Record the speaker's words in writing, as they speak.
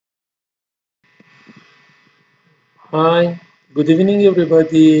Hi, good evening,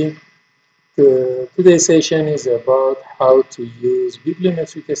 everybody. Today's session is about how to use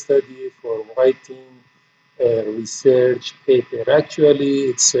bibliometric study for writing a research paper.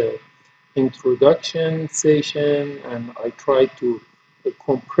 Actually, it's an introduction session, and I try to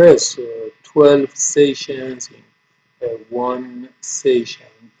compress 12 sessions in one session.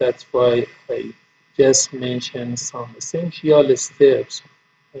 That's why I just mentioned some essential steps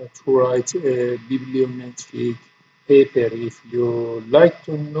to write a bibliometric paper. If you like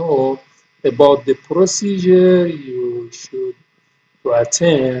to know about the procedure, you should to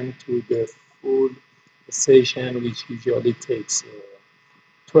attend to the full session, which usually takes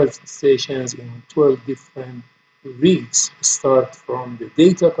 12 sessions in 12 different weeks. Start from the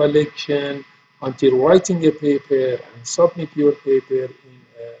data collection until writing a paper and submit your paper in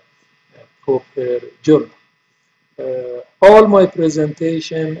a proper journal. All my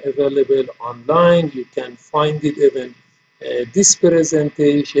presentation available online. You can find it even this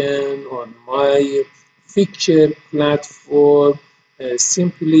presentation on my picture platform.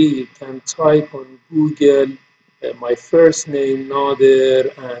 Simply you can type on Google my first name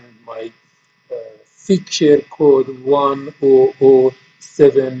Nader and my picture code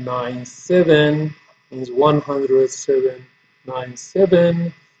 100797 means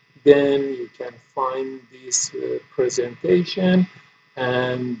 10797. Then you can find this presentation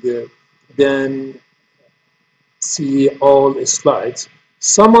and then see all the slides.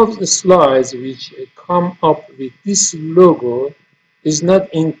 Some of the slides which come up with this logo is not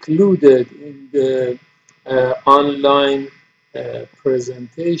included in the online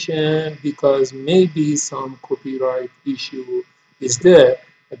presentation because maybe some copyright issue is there.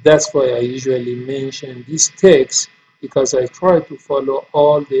 That's why I usually mention this text, because I try to follow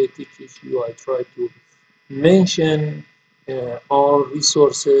all the ethics issue. I try to mention all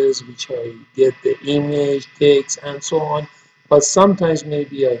resources which I get the image, text, and so on. But sometimes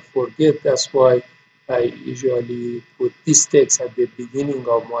maybe I forget. That's why I usually put this text at the beginning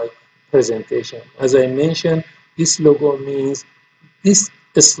of my presentation. As I mentioned, this logo means this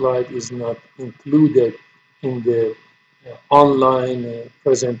slide is not included in the online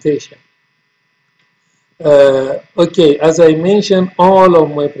presentation. Okay, as I mentioned, all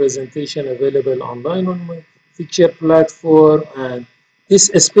of my presentation available online on my picture platform, and this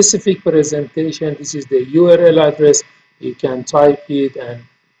specific presentation, this is the URL address. You can type it and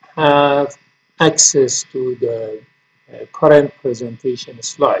have access to the current presentation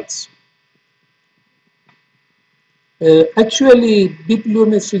slides. Actually,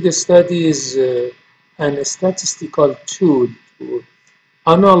 bibliometric study is an statistical tool to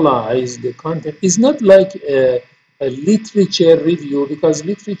analyze the content. It's not like a literature review, because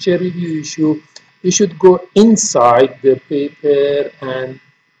literature review you should go inside the paper and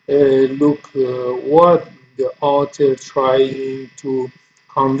look what the author trying to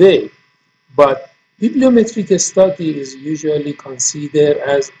convey. But bibliometric study is usually considered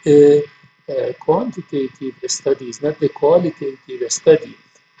as a quantitative study, it's not a qualitative study.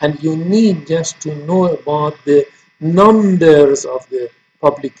 And you need just to know about the numbers of the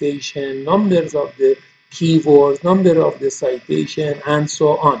publication, numbers of the keywords, number of the citation, and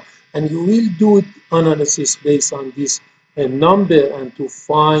so on. And you will do analysis based on this number, and to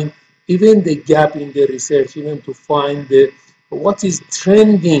find even the gap in the research, even to find the what is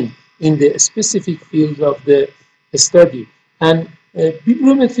trending in the specific field of the study. And a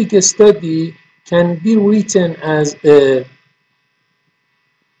bibliometric study can be written as an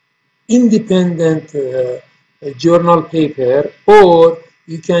independent journal paper, or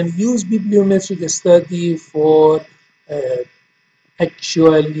you can use bibliometric study for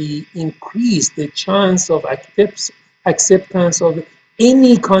actually increase the chance of acceptance of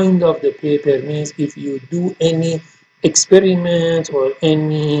any kind of the paper. Means if you do any experiment or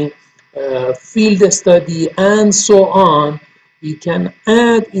any field study and so on, you can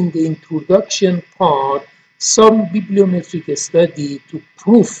add in the introduction part some bibliometric study to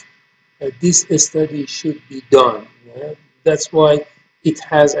prove this study should be done. That's why it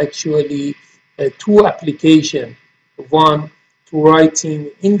has actually two applications. One, to writing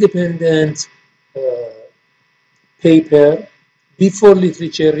independent paper before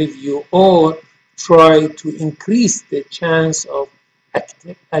literature review, or try to increase the chance of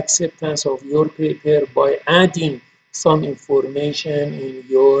acceptance of your paper by adding some information in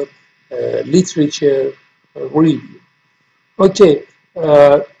your literature review. Okay,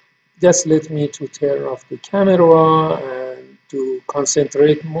 just let me to turn off the camera and to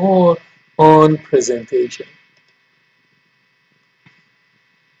concentrate more on presentation.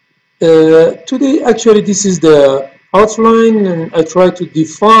 Today, actually, this is the outline, and I try to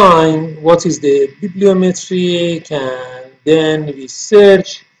define what is the bibliometric, and then we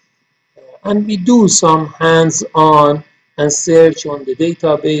search and we do some hands-on and search on the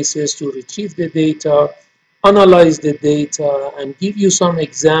databases to retrieve the data, analyze the data, and give you some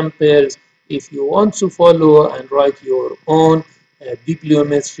examples if you want to follow and write your own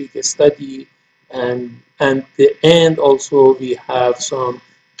bibliometric study. And at the end also we have some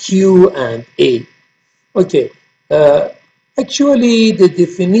Q&A. Okay, uh, actually the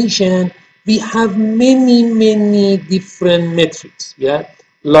definition, we have many different metrics, yeah,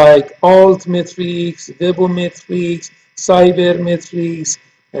 like alt metrics, webometrics, cybermetrics,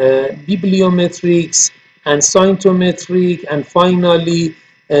 bibliometrics, and scientometric, and finally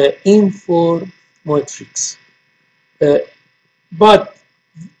informetrics. Uh, but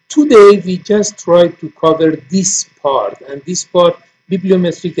today we just try to cover this part, and this part,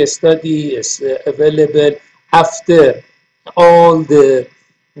 bibliometric study, is available after all the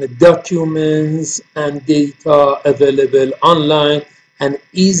documents and data available online and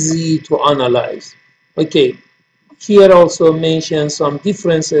easy to analyze. Okay, here also mention some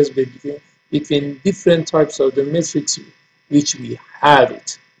differences between different types of the metrics which we have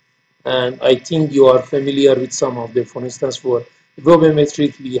it. And I think you are familiar with some of them. For instance, for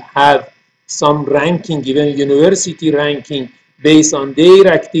Bibliometric, we have some ranking, even university ranking, based on their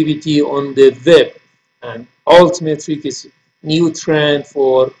activity on the web. And altmetric is new trend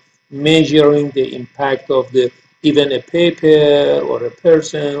for measuring the impact of the even a paper or a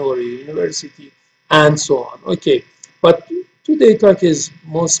person or a university and so on. Okay, but today talk is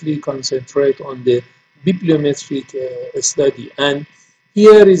mostly concentrate on the bibliometric study. And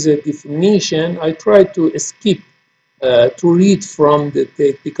here is a definition. I try to skip to read from the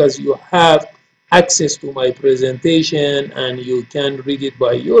text because you have access to my presentation and you can read it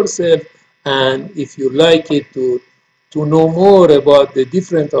by yourself. And if you like it to know more about the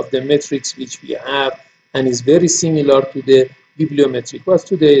different of the metrics which we have, and is very similar to the bibliometric. But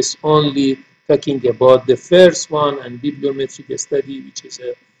today is only talking about the first one, and bibliometric study, which is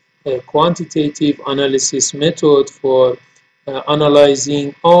a quantitative analysis method for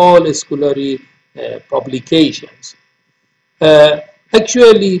analyzing all scholarly publications. Uh,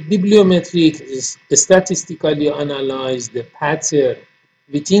 Actually, bibliometric is statistically analyze the pattern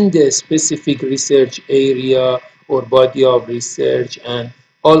within the specific research area or body of research, and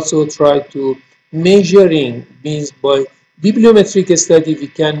also try to measuring, means by bibliometric study we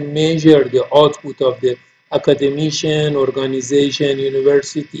can measure the output of the academician, organization,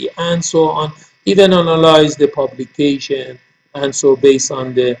 university, and so on, even analyze the publication, and so based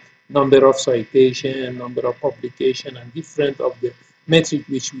on the number of citation, number of publication, and different of the metric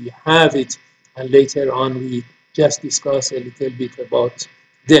which we have it, and later on we just discuss a little bit about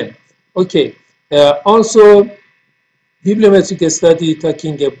them. Okay, also bibliometric study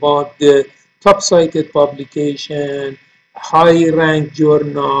talking about the top cited publication, high ranked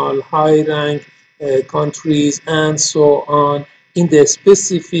journal, high ranked countries, and so on in the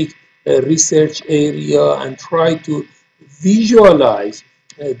specific research area, and try to visualize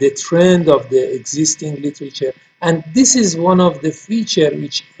the trend of the existing literature. And this is one of the features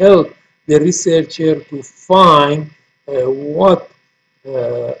which help the researcher to find what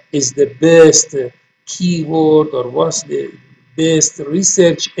is the best keyword, or what's the best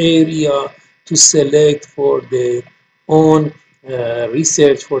research area to select for the own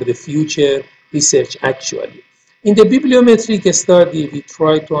research, for the future research actually. In the bibliometric study, we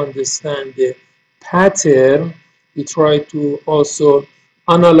try to understand the pattern. We try to also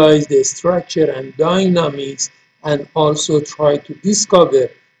analyze the structure and dynamics, and also try to discover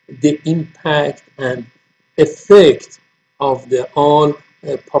the impact and effect of the all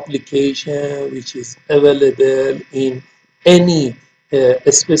publication which is available in any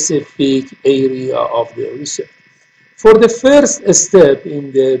specific area of the research. For the first step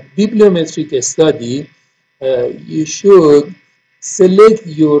in the bibliometric study, you should select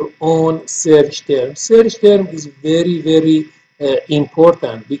your own search term. Search term is very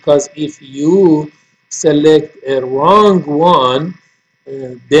important, because if you select a wrong one,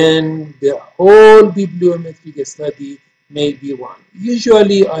 then the whole bibliometric study may be wrong.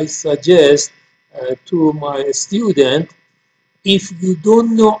 Usually I suggest to my student, if you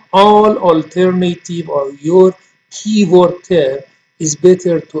don't know all alternative or your keyword term, is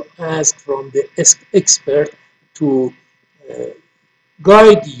better to ask from the expert to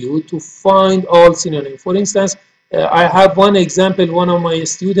guide you to find all synonyms. For instance, I have one example. One of my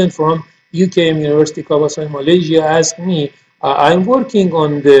students from UKM University, Kawasan, Malaysia, asked me, I'm working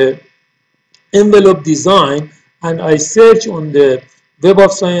on the envelope design, and I search on the Web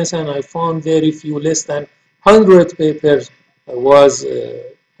of Science, and I found very few, less than 100 papers was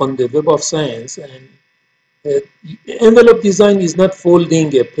on the Web of Science, and envelope design is not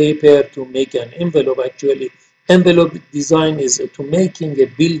folding a paper to make an envelope. Actually, envelope design is to making a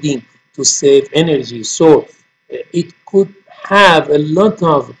building to save energy. So it could have a lot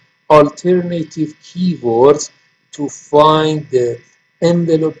of alternative keywords to find the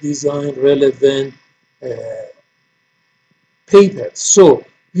envelope design relevant uh, papers. So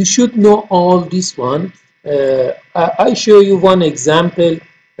you should know all this one. I show you one example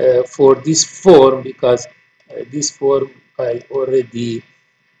for this form, because this form I already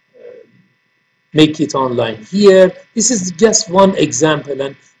make it online here. This is just one example,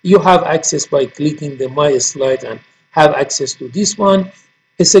 and you have access by clicking the My Slide and have access to this one.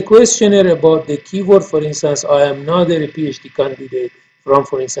 It's a questionnaire about the keyword. For instance, I am not a PhD candidate from,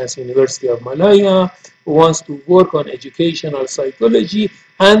 for instance, University of Malaya, who wants to work on educational psychology,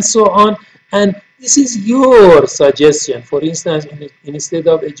 and so on. And this is your suggestion. For instance, instead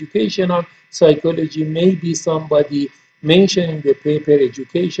of educational psychology, maybe somebody mentioned in the paper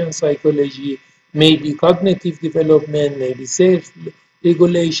education psychology, maybe cognitive development, maybe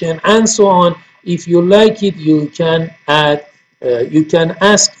self-regulation, and so on. If you like it, you can add, you can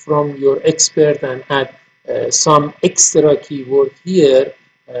ask from your expert and add some extra keyword here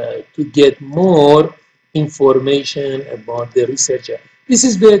to get more information about the researcher. This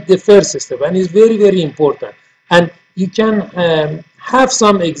is the first step, and it's very, very important. And you can have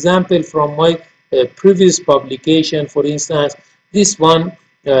some example from my previous publication. For instance, this one,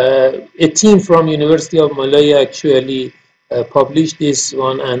 a team from University of Malaya actually published this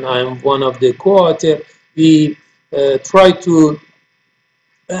one, and I'm one of the co-authors. We try to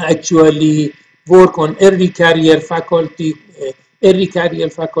actually work on early career faculty. Early career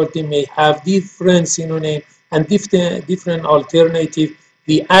faculty may have different synonym and different alternative.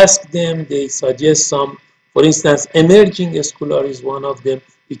 We ask them, they suggest some. For instance, emerging scholar is one of them.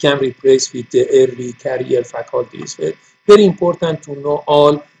 We can replace with the early career faculty. It's very important to know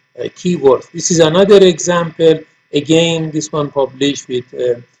all keywords. This is another example. Again, this one published with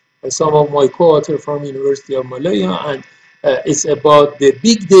some of my co-authors from University of Malaya, and it's about the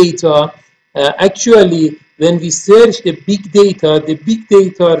big data. Actually, when we search the big data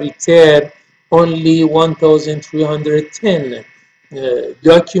return only 1,310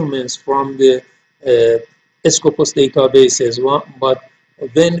 documents from the Scopus databases. But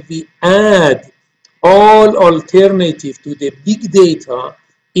when we add all alternative to the big data,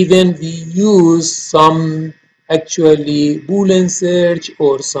 even we use some actually Boolean search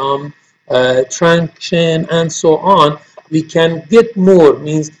or some traction and so on, we can get more.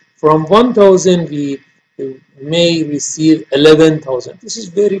 Means from 1,000 we may receive 11,000. This is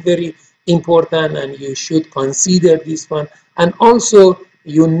very, very important, and you should consider this one. And also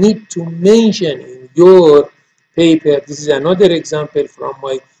you need to mention in your paper, this is another example from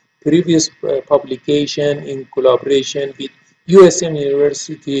my previous publication in collaboration with USM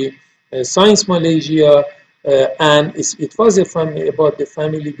University, Science Malaysia, and it was a family, about the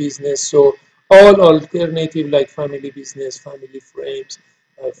family business. So all alternative like family business, family frames,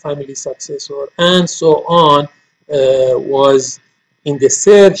 family successor, and so on was in the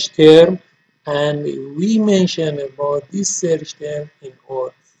search term, and we mentioned about this search term in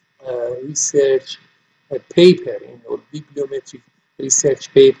our research paper, in our bibliometric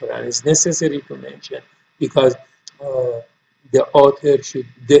research paper, and it's necessary to mention because the author should,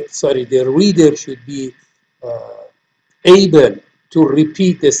 the reader should be able to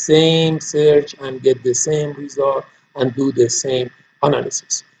repeat the same search and get the same result and do the same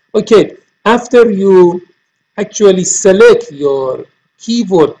analysis. Okay, after you actually select your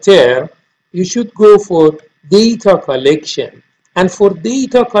keyword term, you should go for data collection. And for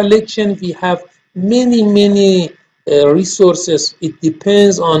data collection, we have many resources. It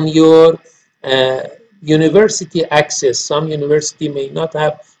depends on your university access. Some university may not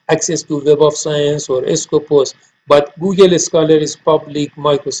have access to Web of Science or Scopus, but Google Scholar is public,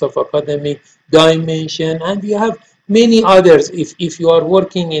 Microsoft Academic, Dimension, and we have many others. If you are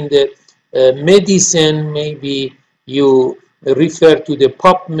working in the medicine, maybe you refer to the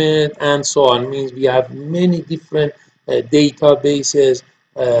PubMed and so on. Means we have many different databases,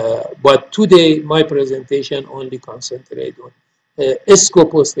 but today my presentation only concentrate on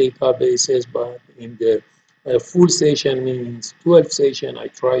Scopus databases, but in the full session, means 12 session, I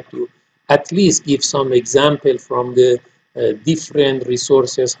try to at least give some example from the different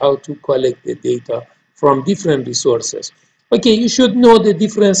resources, how to collect the data from different resources. Okay, you should know the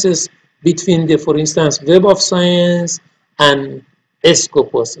differences between the, for instance, Web of Science and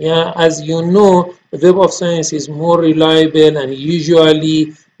Scopus. Yeah, as you know, Web of Science is more reliable, and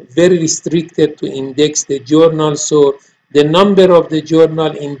usually very restricted to index the journal. So the number of the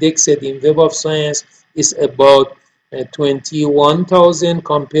journal indexed in Web of Science is about 21,000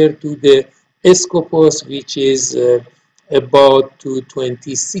 compared to the Scopus, which is about to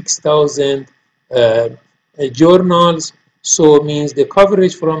 26,000 journals. So means the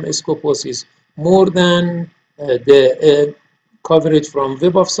coverage from Scopus is more than the coverage from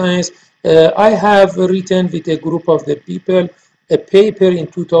Web of Science. I have written with a group of the people a paper in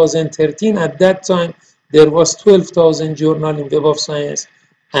 2013. At that time, there was 12,000 journal in Web of Science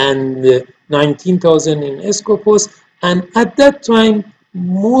and 19,000 in Scopus. And at that time,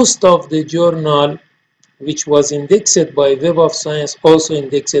 most of the journal which was indexed by Web of Science also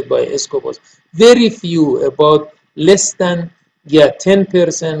indexed by Scopus. Very few, about less than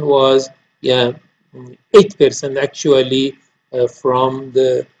 10% was 8% actually from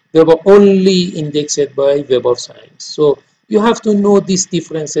the Web only indexed by Web of Science. So you have to know these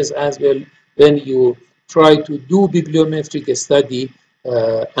differences as well when you try to do bibliometric study,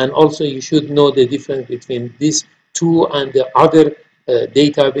 and also you should know the difference between these two and the other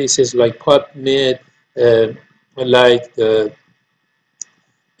databases like PubMed, like the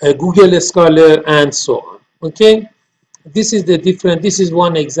Google Scholar, and so on. Okay, this is the different. This is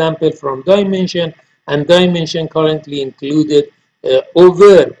one example from Dimension, and Dimension currently included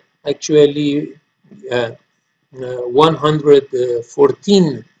over actually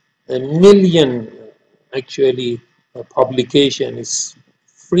 114 million actually publication is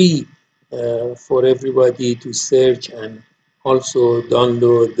free for everybody to search and also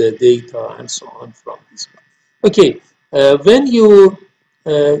download the data and so on from this one. Okay, when you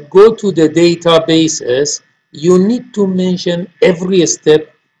go to the databases, you need to mention every step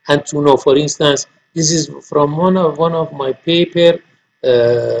and to know. For instance, this is from one of my paper,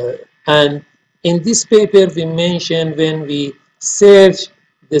 and in this paper we mentioned when we search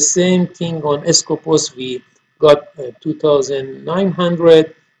the same thing on Scopus, we got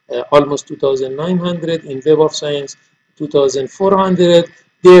 2,900, almost 2,900. In Web of Science 2,400.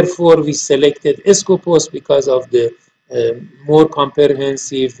 Therefore we selected Scopus because of the more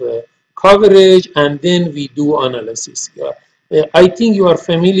comprehensive coverage, and then we do analysis. I think you are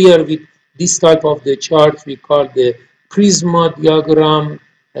familiar with this type of the chart we call the Prisma diagram.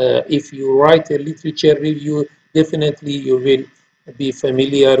 If you write a literature review, definitely you will be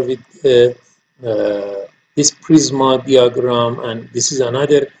familiar with this Prisma diagram, and this is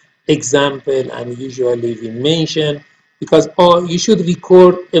another example, and usually we mention because you should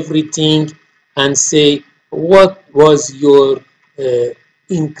record everything and say what was your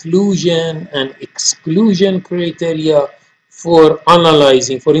inclusion and exclusion criteria for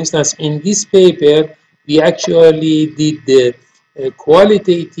analyzing. For instance, in this paper, we actually did the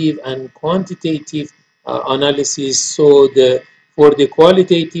qualitative and quantitative analysis. So for the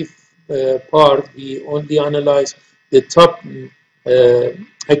qualitative part, we only analyze the top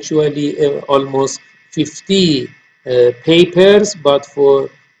actually almost 50 papers, but for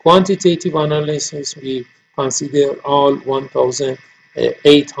quantitative analysis, we consider all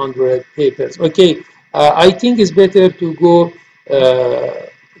 1,800 papers. Okay, I think it's better to go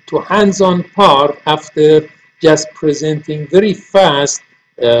to hands-on part after just presenting very fast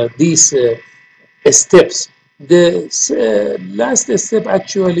these steps. The last step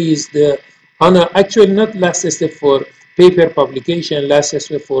actually is the actually not last step for paper publication, last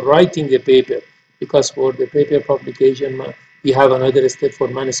step for writing the paper, because for the paper publication we have another step for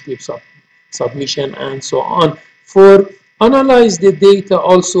manuscript submission and so on. For analyze the data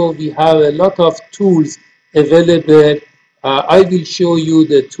also we have a lot of tools available. I will show you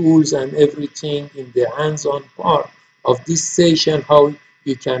the tools and everything in the hands-on part of this session, how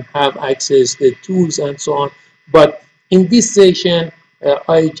you can have access to the tools and so on. But in this session,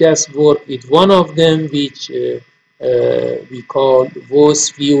 I just work with one of them, which we call Voice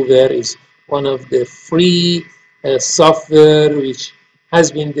Viewer. Is one of the free software which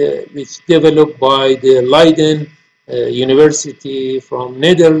has been which developed by the Leiden University from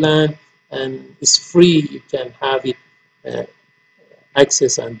Netherlands, and it's free. You can have it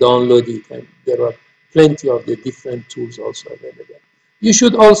access and download it, and there are plenty of the different tools also available. You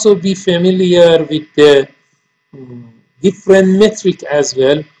should also be familiar with the different metric as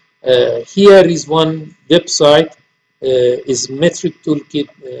well. Here is one website, is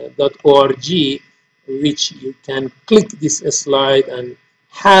metrictoolkit.org, which you can click this slide and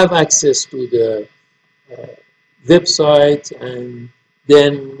have access to the website and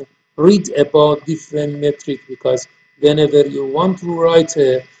then read about different metric, because whenever you want to write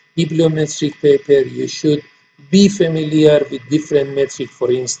a bibliometric paper, you should be familiar with different metric.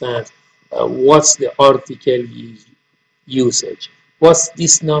 For instance, what's the article usage? what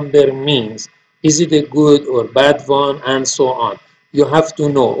this number means. Is it a good or bad one, and so on. You have to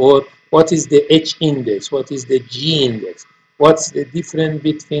know. Or what is the H index? What is the G index? What's the difference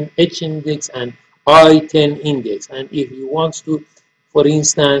between H index and I-10 index? And if you want to, for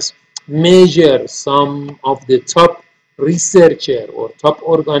instance, measure some of the top researcher or top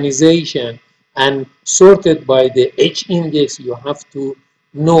organization and sorted by the H index, you have to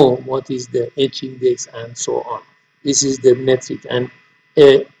know what is the H index and so on. This is the metric. And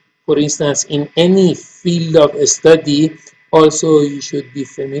for instance, in any field of study, also you should be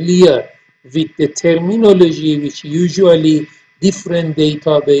familiar with the terminology which usually different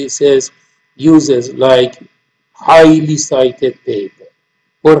databases uses, like highly cited paper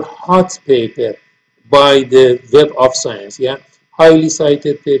or hot paper by the Web of Science. Yeah, highly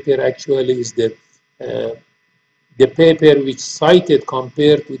cited paper actually is the paper which cited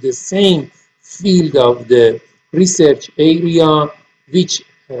compared to the same field of the research area, which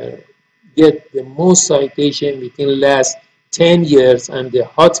get the most citation within last 10 years, and the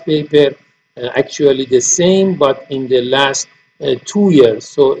hot paper actually the same but in the last 2 years.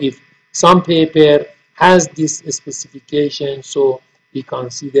 So if some paper has this specification, so we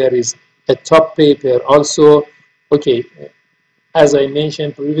consider is a top paper also. Okay, as I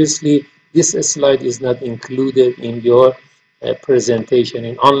mentioned previously, this slide is not included in your presentation,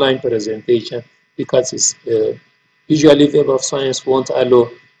 in online presentation, because it's usually Web of Science won't allow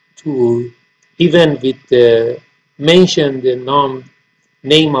to, even with mention the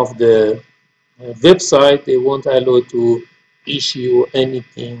name of the website, they won't allow to issue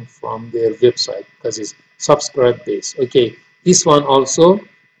anything from their website because it's subscribe based. Okay, this one also,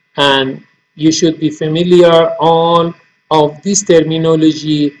 and you should be familiar all of this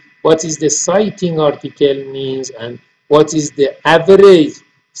terminology, what is the citing article means, and what is the average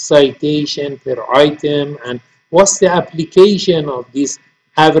citation per item, and what's the application of this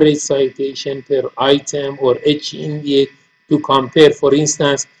average citation per item or H index to compare. For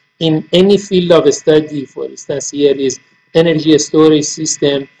instance, in any field of study, for instance, here is energy storage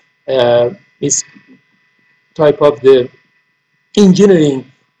system, is type of the engineering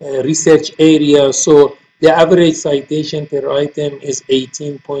research area. So the average citation per item is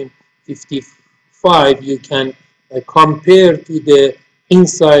 18.55. You can compare to the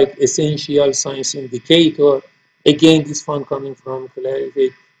Insight Essential Science Indicator. Again, this one coming from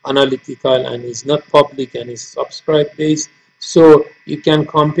Clarivate Analytical and is not public and is subscribe based. So you can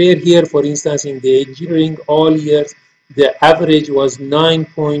compare here, for instance, in the engineering all years, the average was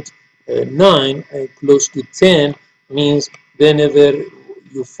 9.9, close to 10, means whenever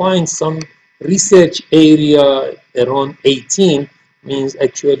you find some research area around 18, means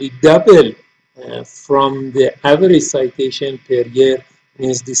actually double from the average citation per year,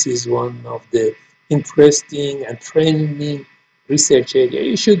 means this is one of the interesting and trending research area.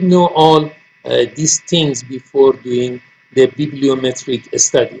 You should know all these things before doing the bibliometric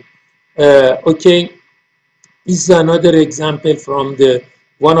study. Okay, this is another example from the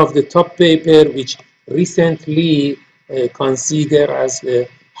one of the top paper which recently considered as a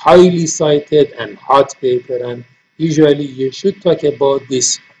highly cited and hot paper, and usually you should talk about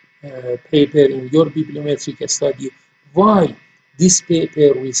this paper in your bibliometric study. Why this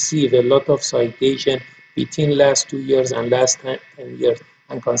paper receive a lot of citation between last 2 years and last 10 years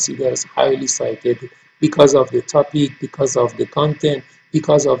and considered as highly cited? Because of the topic, because of the content,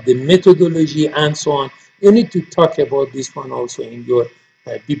 because of the methodology, and so on. You need to talk about this one also in your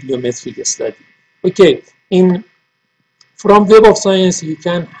bibliometric study. Okay, from Web of Science, you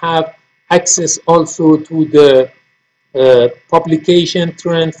can have access also to the publication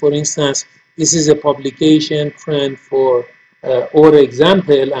trend. For instance, this is a publication trend for our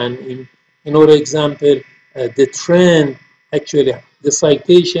example, and in our example, the trend, actually the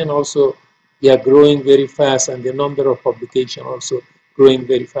citation also, they are growing very fast, and the number of publication also growing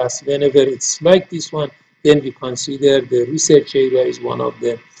very fast. Whenever it's like this one, then we consider the research area is one of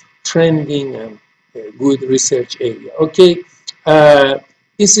the trending and good research area. Okay,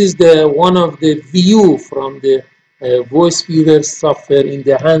 this is the one of the view from the voice viewer software. In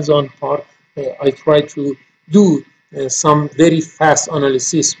the hands-on part, I try to do some very fast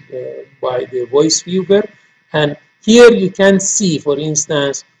analysis by the voice viewer, and here you can see, for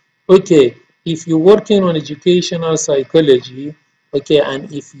instance, okay, if you're working on educational psychology, okay,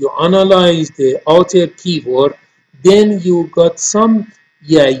 and if you analyze the outer keyword, then you got some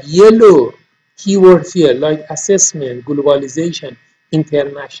yellow keywords here, like assessment, globalization,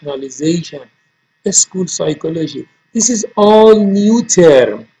 internationalization, school psychology. This is all new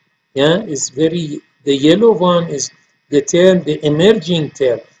term. Yeah, it's very, the yellow one is the term, the emerging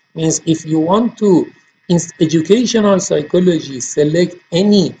term. Means if you want to In educational psychology, select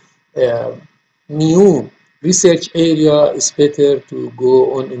any uh, new research area. Is better to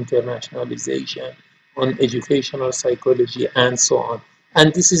go on internationalization, on educational psychology, and so on.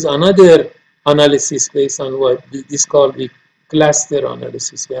 And this is another analysis based on what this called the cluster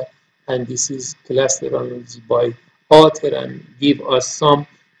analysis. Yeah? And this is cluster analysis by author, and give us some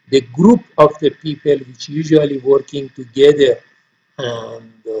the group of the people which usually working together,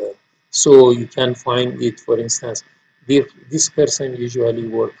 and so you can find it. For instance, this person usually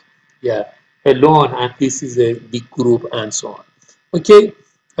work, yeah, alone, and this is a big group, and so on. Okay,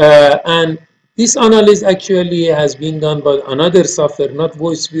 and this analysis actually has been done by another software, not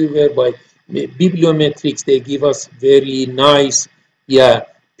voice viewer, by bibliometrics. They give us very nice, yeah,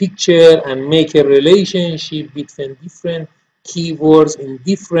 picture and make a relationship between different keywords in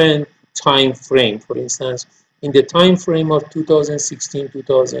different time frame. For instance, in the time frame of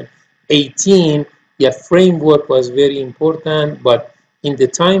 2016-2018, yeah, framework was very important, but in the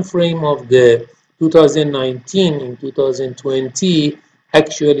time frame of the 2019 and 2020,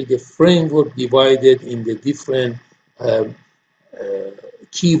 actually the framework divided in the different um,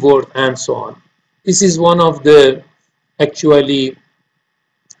 keyword and so on. This is one of the actually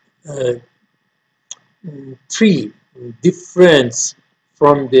uh, three difference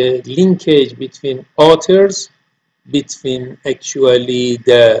from the linkage between authors, between actually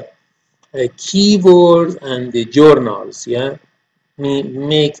the keywords and the journals. Yeah,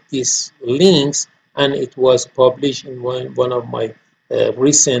 make these links, and it was published in one of my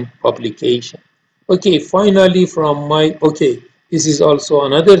recent publication. Okay, finally from my, okay, this is also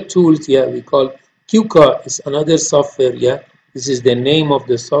another tool. Yeah, we call QCA, is another software. Yeah, this is the name of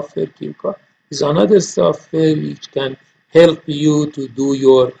the software. QCA is another software which can help you to do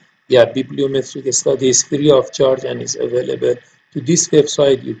your, yeah, bibliometric studies free of charge, and is available to this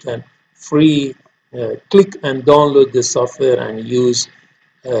website. You can free click and download the software and use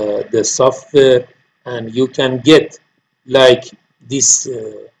the software, and you can get like this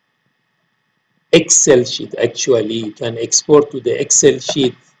Excel sheet. Actually, you can export to the Excel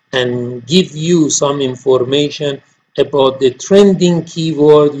sheet and give you some information about the trending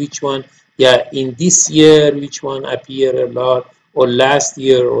keyword, which one, yeah, in this year, which one appear a lot, or last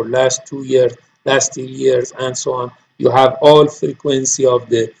year, or last 2 years, last 3 years, and so on. You have all frequency of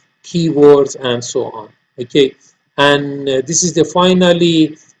the keywords and so on. Okay, and this is the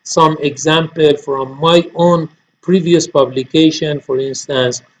finally some example from my own previous publication. For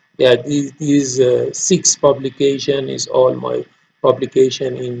instance, yeah, these 6 publication is all my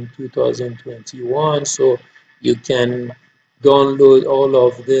publication in 2021, so you can download all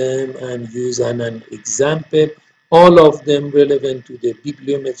of them and use an example, all of them relevant to the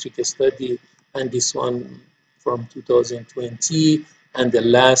bibliometric study, and this one from 2020, and the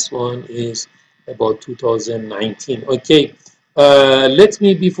last one is about 2019. Okay, let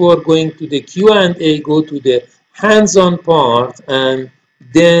me, before going to the Q&A, go to the hands-on part, and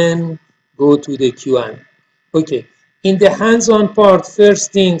then go to the Q&A. Okay, in the hands-on part,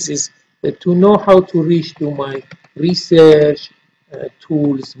 first things is to know how to reach to my research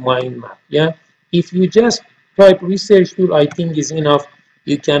tools mind map. Yeah, if you just type research tool, I think is enough.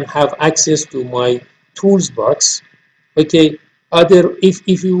 You can have access to my tools box. Okay, other,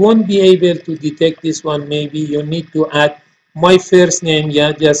 if you won't be able to detect this one, maybe you need to add my first name.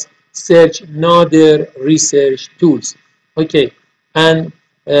 Yeah, just search another research tools. Okay, and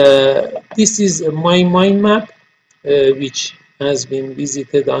this is my mind map, which has been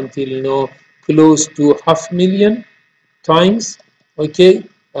visited until now close to 500,000 times. Okay,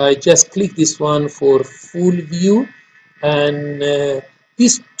 I just click this one for full view, and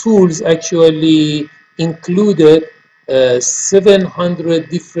these tools actually included 700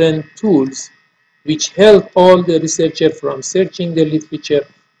 different tools which help all the researcher from searching the literature,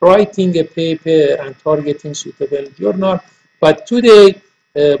 writing a paper, and targeting suitable journal. But today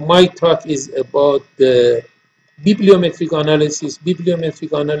my talk is about the bibliometric analysis.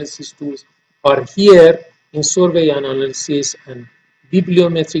 Bibliometric analysis tools are here in survey analysis and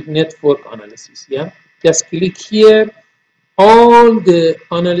bibliometric network analysis. Yeah, just click here. All the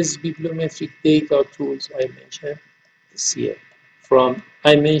analysis bibliometric data tools I mentioned is here. From,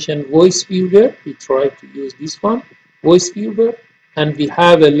 I mentioned voice viewer, we try to use this one, voice viewer, and we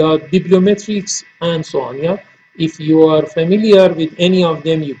have a lot bibliometrics and so on. Yeah, if you are familiar with any of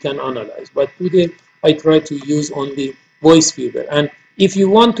them, you can analyze. But today I try to use only voice viewer. And if you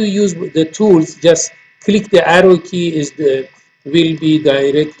want to use the tools, just click the arrow key, is the will be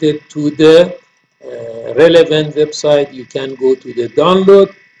directed to the relevant website. You can go to the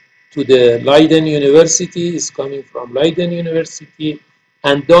download to the Leiden University, is coming from Leiden University,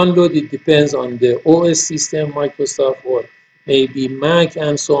 and download, it depends on the OS system, Microsoft or maybe Mac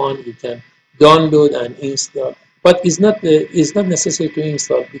and so on. You can download and install, but it's not necessary to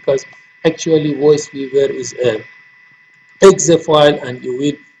install, because actually VoiceWeaver is a exe file and you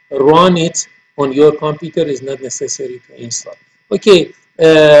will run it on your computer. Is not necessary to install. Okay,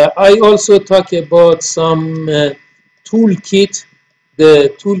 I also talk about some toolkit.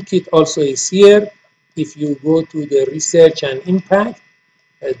 The toolkit also is here. If you go to the research and impact,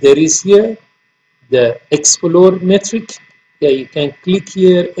 there is here the explore metric. Yeah, you can click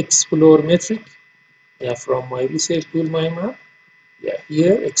here, explore metric. Yeah, from my research tool, my map. Yeah,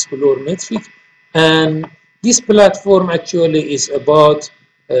 here, explore metric. And this platform actually is about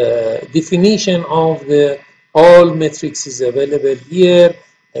definition of the all metrics is available here.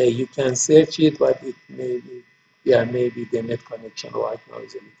 You can search it, but it may be, yeah, maybe the net connection right now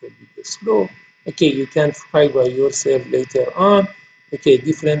is a little bit slow. Okay, you can try by yourself later on. Okay,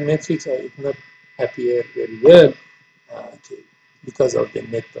 different metrics are not appear very well. Okay, because of the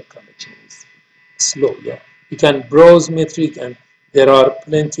net connection is slow. Yeah, you can browse metric, and there are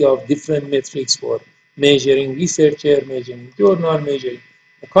plenty of different metrics for measuring researcher, measuring journal, measuring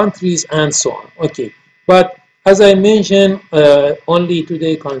countries, and so on. Okay, but as I mentioned, only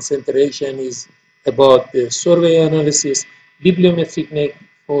today concentration is about the survey analysis, bibliometric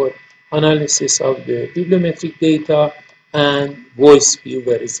for analysis of the bibliometric data, and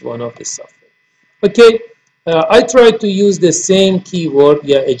VoiceWeaver is one of the software. Okay, I try to use the same keyword,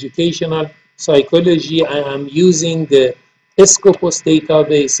 yeah, educational psychology. I am using the Scopus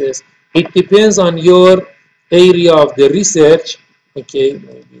databases. It depends on your area of the research. Okay,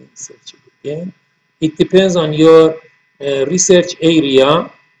 maybe search it again. It depends on your research area.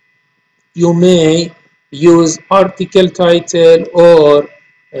 You may use article title, or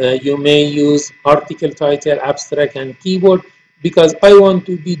you may use article title, abstract, and keyword, because I want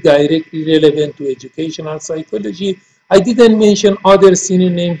to be directly relevant to educational psychology. I didn't mention other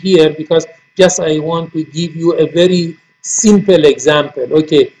synonym here because just I want to give you a very simple example.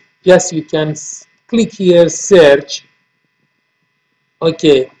 Okay, just you can click here, search.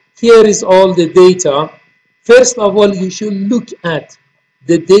 Okay, here is all the data. First of all, you should look at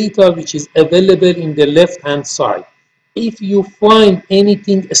the data which is available in the left hand side. If you find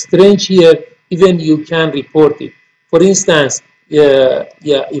anything strange here, even you can report it. For instance,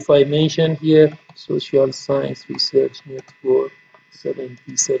 if I mention here social science research network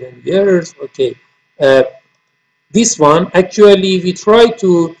 77 years, okay, this one actually we try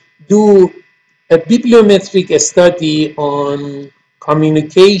to do a bibliometric study on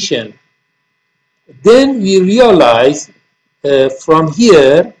communication. Then we realize from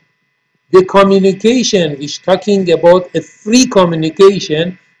here the communication which talking about a free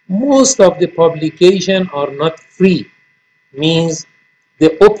communication, most of the publication are not free, means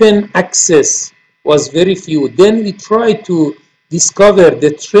the open access was very few. Then we try to discover the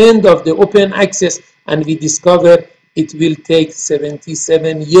trend of the open access, and we discover it will take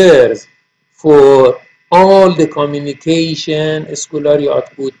 77 years for all the communication scholarly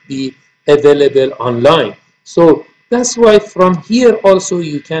output be available online. So that's why from here also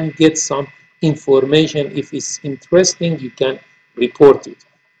you can get some information. If it's interesting, you can report it.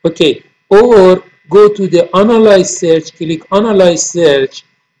 Okay, or go to the analyze search, click analyze search,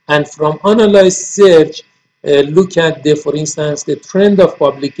 and from analyze search look at the, for instance, the trend of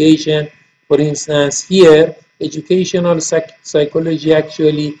publication. For instance, here educational psychology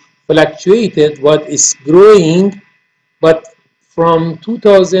actually fluctuated, what is growing, but from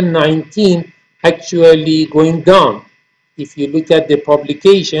 2019 actually going down. If you look at the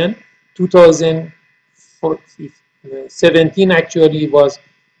publication, 2017 actually was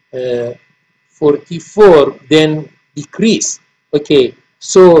 44, then decrease. Okay,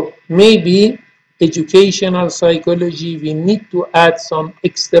 so maybe educational psychology, we need to add some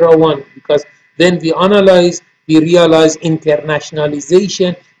extra one, because then we analyze, we realize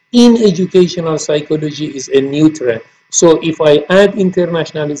internationalization in educational psychology is a new trend. So if I add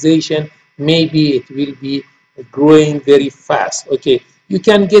internationalization, maybe it will be growing very fast. Okay, you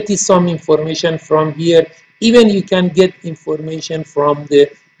can get some information from here. Even you can get information from the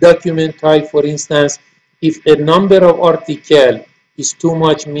document type. For instance, if a number of article is too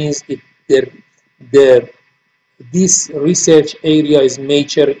much, means this research area is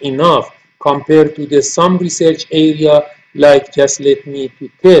mature enough compared to the some research area, like, just let me to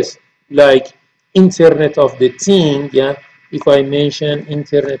test, like Internet of the Thing. Yeah, if I mention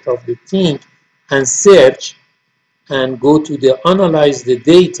Internet of the Thing and search and go to the analyze the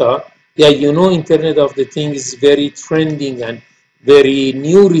data, yeah, you know, Internet of the Thing is very trending and very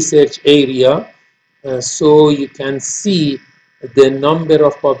new research area. So you can see the number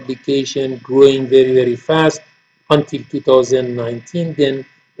of publication growing very, very fast until 2019, then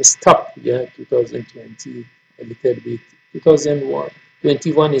stop, yeah, 2020 a little bit,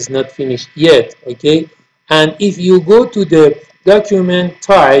 2021 is not finished yet, okay? And if you go to the document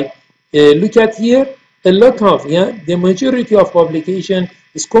type, look at here, a lot of, yeah, the majority of publication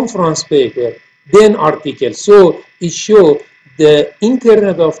is conference paper, then article. So it shows the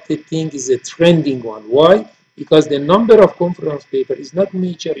Internet of the thing is a trending one. Why? Because the number of conference paper is not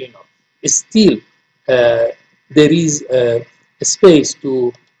major enough. Still, there is a space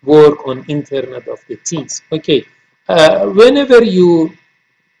to work on Internet of the things. Okay, whenever you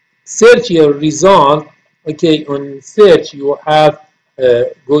search your result, okay, on search you have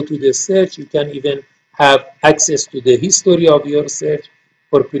go to the search, you can even have access to the history of your search.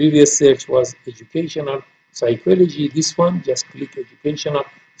 For previous search was educational psychology, this one just click educational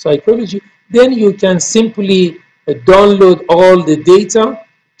psychology, then you can simply download all the data,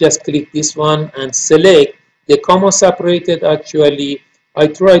 just click this one and select the comma separated. Actually I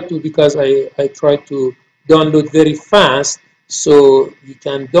try to, because I try to download very fast, so you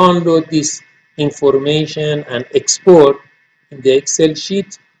can download this information and export in the Excel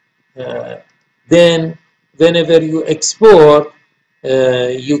sheet. Then whenever you export,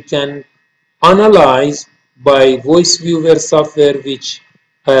 you can analyze by voice viewer software, which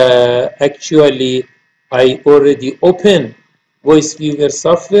actually I already opened voice viewer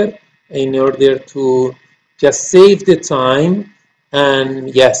software in order to just save the time,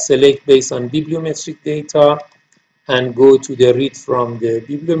 and yes, select based on bibliometric data and go to the read from the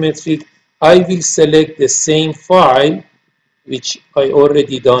bibliometric. I will select the same file which I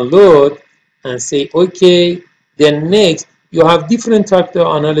already download and say okay. Then next you have different type of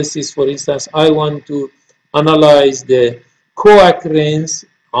analysis. For instance, I want to analyze the co-occurrence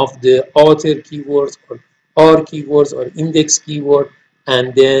of the author keywords or our keywords or index keyword,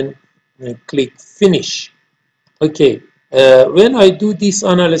 and then click finish. Okay, when I do this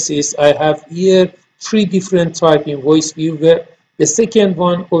analysis, I have here three different types in voice viewer. The second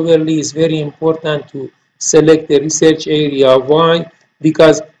one overlay is very important to select the research area. Why?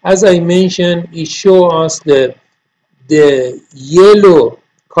 Because as I mentioned, it shows us the yellow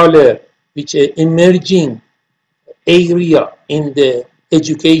color, which is emerging area in the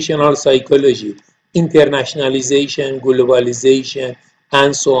educational psychology, internationalization, globalization,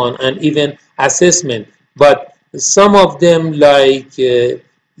 and so on, and even assessment. But some of them, like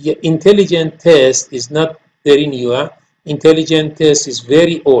intelligent test, is not very new. Huh? Intelligent test is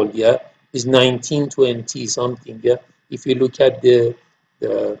very old. Yeah, is 1920 something. Yeah, if you look at the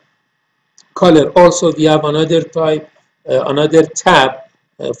color. Also, we have another type, another tab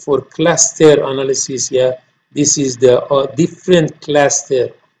for cluster analysis. Yeah, this is the different cluster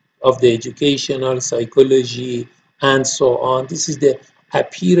of the educational psychology and so on. This is the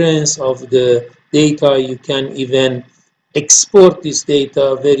appearance of the data. You can even export this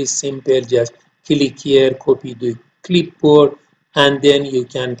data very simple. Just click here, copy the clipboard, and then you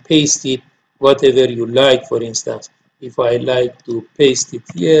can paste it whatever you like. For instance, if I like to paste it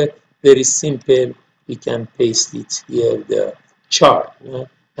here, very simple, we can paste it here, the chart,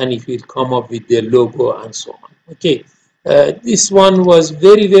 and it will come up with the logo and so on. Okay, this one was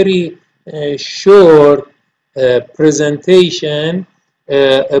very, very short presentation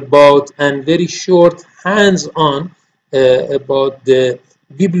about, and very short hands-on about the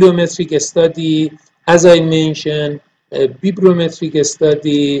bibliometric study. As I mentioned, bibliometric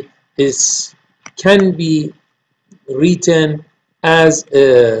study can be written as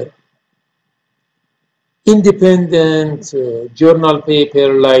a independent journal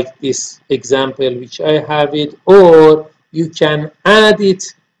paper like this example which I have it, or you can add it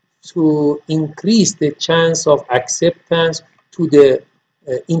to increase the chance of acceptance to the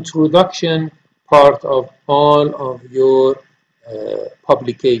introduction part of all of your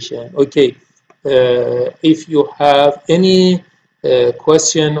publication. Okay, if you have any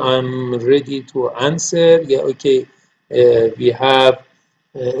question, I'm ready to answer. Yeah, okay, we have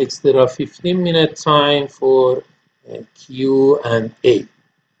extra 15-minute time for Q&A.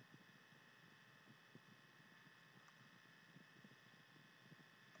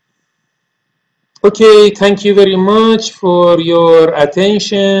 Okay, thank you very much for your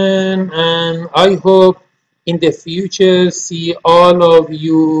attention, and I hope in the future see all of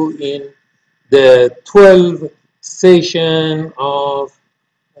you in the 12th session of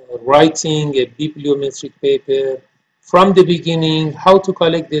writing a bibliometric paper from the beginning, how to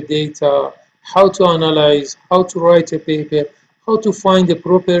collect the data, how to analyze, how to write a paper, how to find the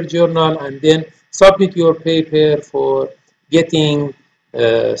proper journal, and then submit your paper for getting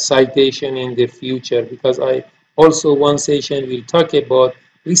citation in the future, because I Also, one session will talk about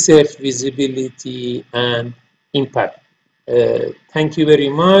research visibility and impact. Thank you very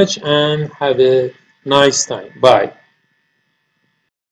much and have a nice time. Bye.